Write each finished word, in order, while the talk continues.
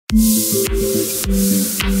Hi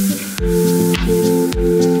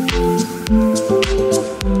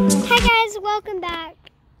guys, welcome back.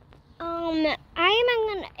 I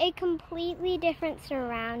am in a completely different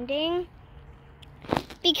surrounding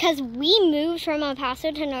because we moved from El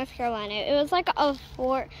Paso to North Carolina. It was like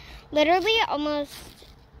literally almost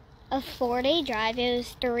a 4-day drive. It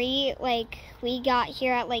was we got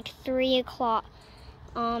here at like 3 o'clock.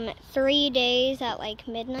 3 days at like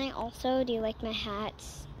midnight. Also, do you like my hat,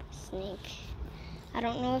 Snake? I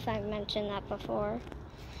don't know if I've mentioned that before,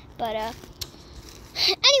 but anyway,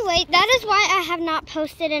 that is why I have not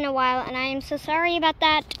posted in a while, and I am so sorry about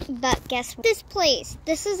that. But guess what? This place,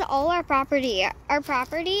 this is all our property. Our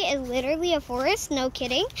property is literally a forest, no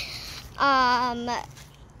kidding.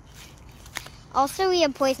 Also, we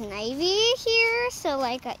have poison ivy here, so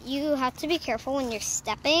like you have to be careful when you're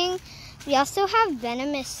stepping. We also have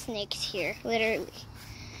venomous snakes here, literally.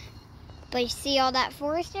 But you see all that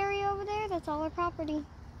forest area over there? That's all our property.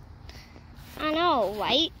 I know,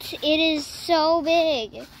 right? It is so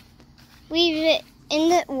big.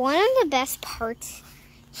 One of the best parts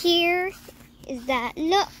here is that,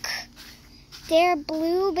 look, they're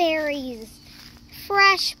blueberries.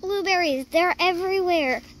 Fresh blueberries. They're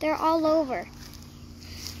everywhere. They're all over.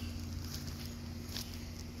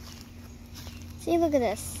 See, look at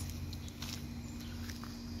this.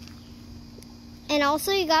 And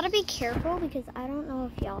also, you gotta be careful because I don't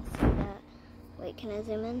know if y'all see that. Wait, can I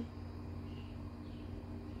zoom in?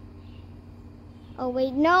 Oh,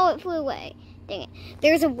 wait, no, it flew away. Dang it.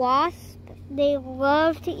 There's a wasp. They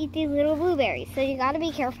love to eat these little blueberries. So you gotta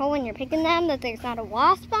be careful when you're picking them that there's not a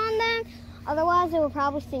wasp on them. Otherwise, it will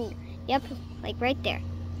probably sting you. Yep, like right there.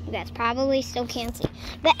 You guys probably still can't see.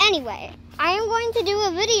 But anyway, I am going to do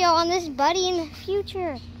a video on this buddy in the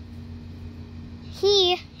future.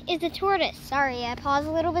 He is a tortoise. Sorry, I paused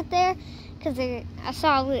a little bit there because I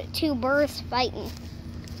saw 2 birds fighting.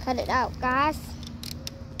 Cut it out, guys.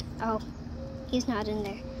 Oh, he's not in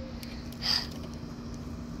there.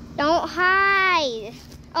 Don't hide.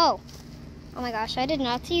 Oh my gosh, I did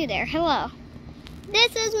not see you there. Hello.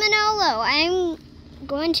 This is Manolo. I'm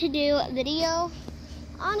going to do a video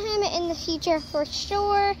on him in the future for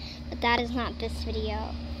sure, but that is not this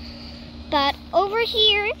video. But over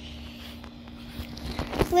here,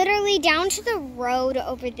 literally down to the road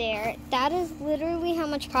over there, that is literally how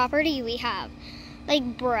much property we have.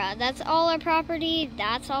 Like, bruh, that's all our property.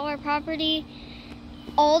 That's all our property.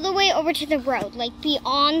 All the way over to the road, like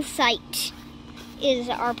beyond sight, is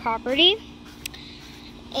our property.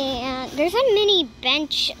 And there's a mini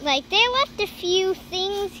bench. Like, they left a few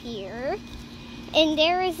things here. And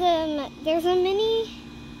there's a mini...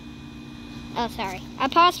 Oh, sorry. I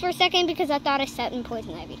paused for a second because I thought I stepped in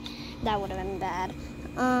poison ivy. That would have been bad.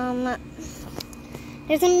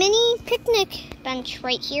 There's a mini picnic bench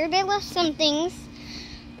right here. They left some things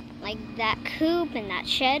like that coop and that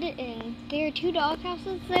shed, and there are 2 dog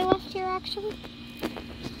houses they left here actually.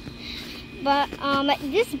 But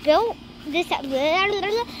this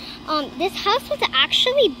house was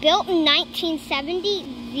actually built in 1970,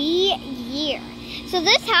 the year. So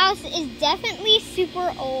this house is definitely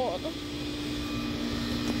super old.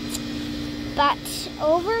 But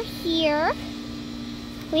over here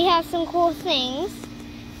we have some cool things,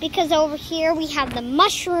 because over here we have the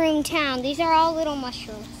Mushroom Town. These are all little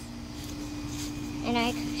mushrooms, and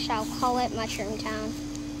I shall call it Mushroom Town.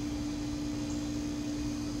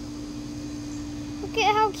 Look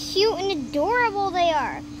at how cute and adorable they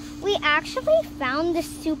are. We actually found this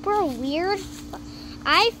super weird.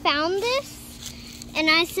 I found this and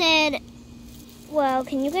I said, well,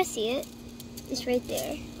 can you guys see it? It's right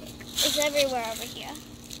there. It's everywhere over here.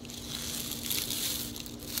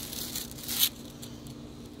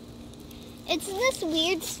 It's this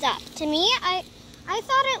weird stuff. To me, I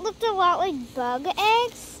thought it looked a lot like bug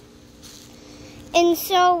eggs. And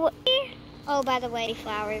so, oh, by the way,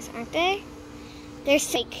 flowers, aren't they?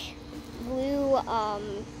 There's like blue,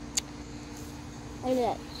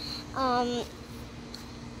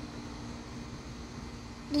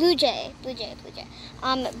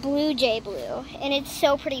 blue jay blue, and it's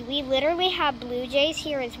so pretty. We literally have blue jays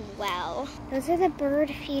here as well. Those are the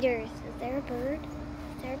bird feeders. Is there a bird?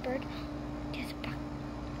 Is there a bird? There's a bird.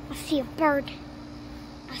 I see a bird.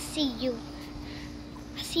 I see you.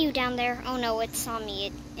 I see you down there. Oh no, it saw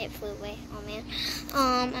me. It flew away. Oh man.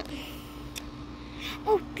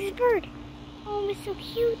 Oh, there's a bird. Oh, it's so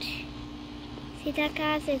cute. See that,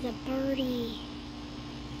 guys? There's a birdie.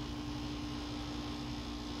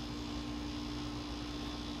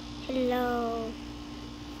 Hello.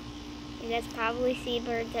 You guys probably see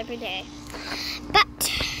birds every day.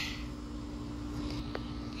 But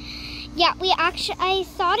Yeah, I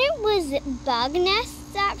thought it was bug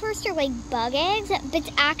nests at first, or like bug eggs, but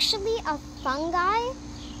it's actually a fungi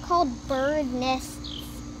called bird nest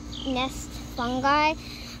fungi.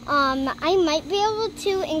 I might be able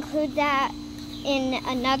to include that in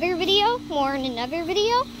another video,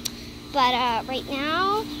 but right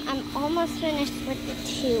now I'm almost finished with the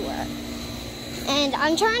tour, and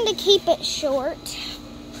I'm trying to keep it short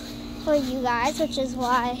for you guys, which is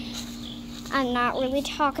why I'm not really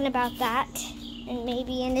talking about that, and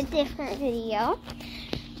maybe in a different video.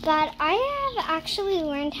 But I have actually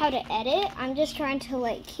learned how to edit. I'm just trying to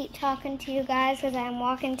like keep talking to you guys because I'm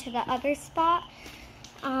walking to the other spot.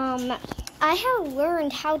 I have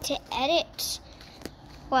learned how to edit,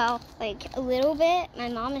 well, like a little bit. My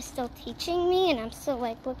mom is still teaching me, and I'm still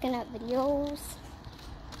like looking at videos.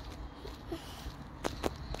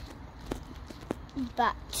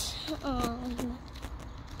 But,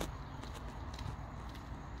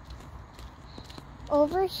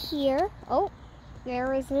 over here, oh,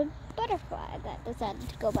 there is a butterfly that decided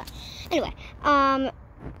to go by. Anyway,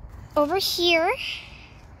 over here,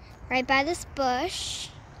 right by this bush,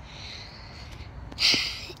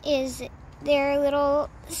 is their little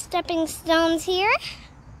stepping stones here.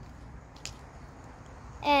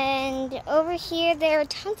 And over here, there are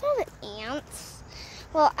tons of ants.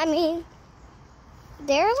 Well, I mean,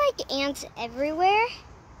 there are like ants everywhere,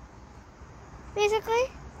 basically.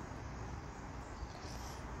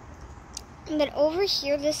 But over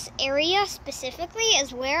here, this area specifically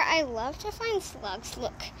is where I love to find slugs.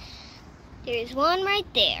 Look, there's one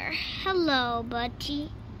right there. Hello,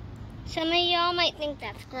 buddy. Some of y'all might think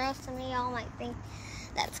that's gross. Some of y'all might think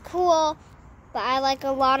that's cool. But I like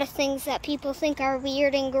a lot of things that people think are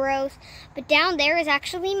weird and gross. But down there is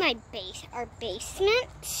actually our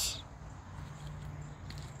basement.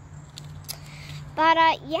 But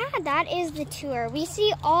yeah, that is the tour. We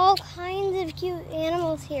see all kinds of cute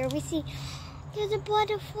animals here. We see, there's a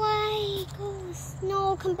butterfly.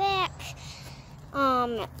 No, come back.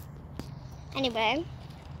 Anyway.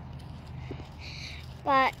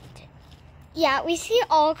 But yeah, we see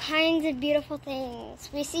all kinds of beautiful things.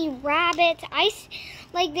 We see rabbits.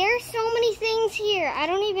 There are so many things here. I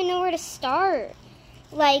don't even know where to start.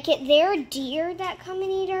 Like, there are deer that come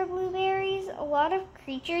and eat our blueberries. A lot of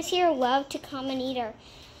creatures here love to come and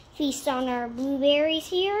feast on our blueberries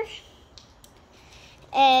here.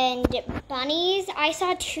 And bunnies. I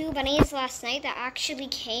saw 2 bunnies last night that actually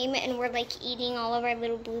came and were like eating all of our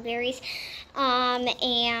little blueberries. And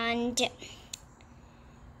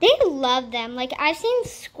they love them. Like, I've seen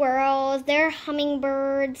squirrels, there are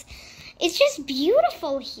hummingbirds. It's just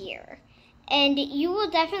beautiful here. And you will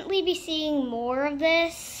definitely be seeing more of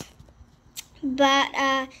this.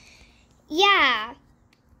 But, yeah.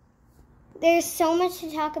 There's so much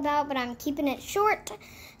to talk about, but I'm keeping it short.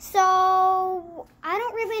 So, I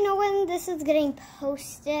don't really know when this is getting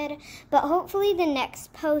posted, but hopefully the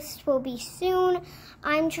next post will be soon.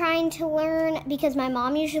 I'm trying to learn because my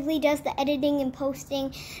mom usually does the editing and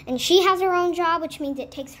posting, and she has her own job, which means it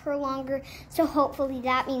takes her longer. So hopefully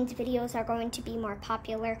that means videos are going to be more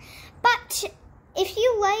popular. But if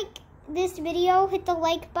you like this video, hit the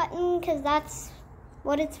like button because that's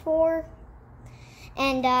what it's for.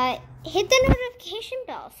 And hit the notification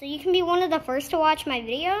bell so you can be one of the first to watch my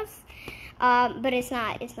videos. But it's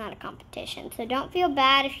not a competition. So don't feel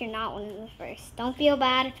bad if you're not one of the first. Don't feel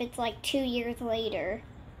bad if it's like 2 years later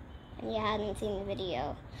and you hadn't seen the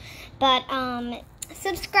video. But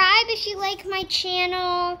subscribe if you like my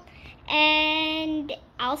channel, and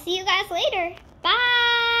I'll see you guys later.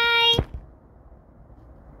 Bye.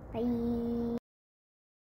 Bye.